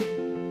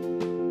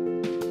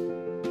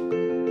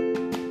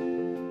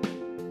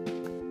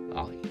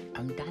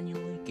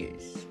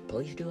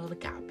wish to have a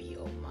copy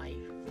of my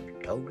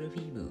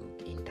photography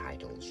book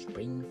entitled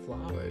Spring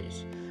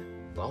Flowers,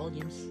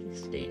 Volume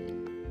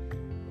 16,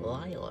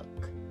 Lilac,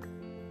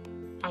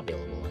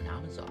 available on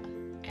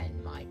Amazon,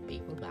 and my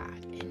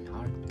paperback and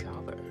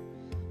hardcover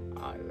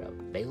are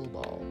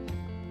available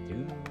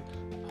through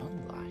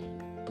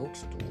online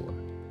bookstore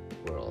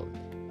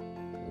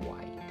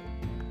worldwide.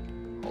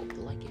 Hope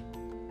you like it.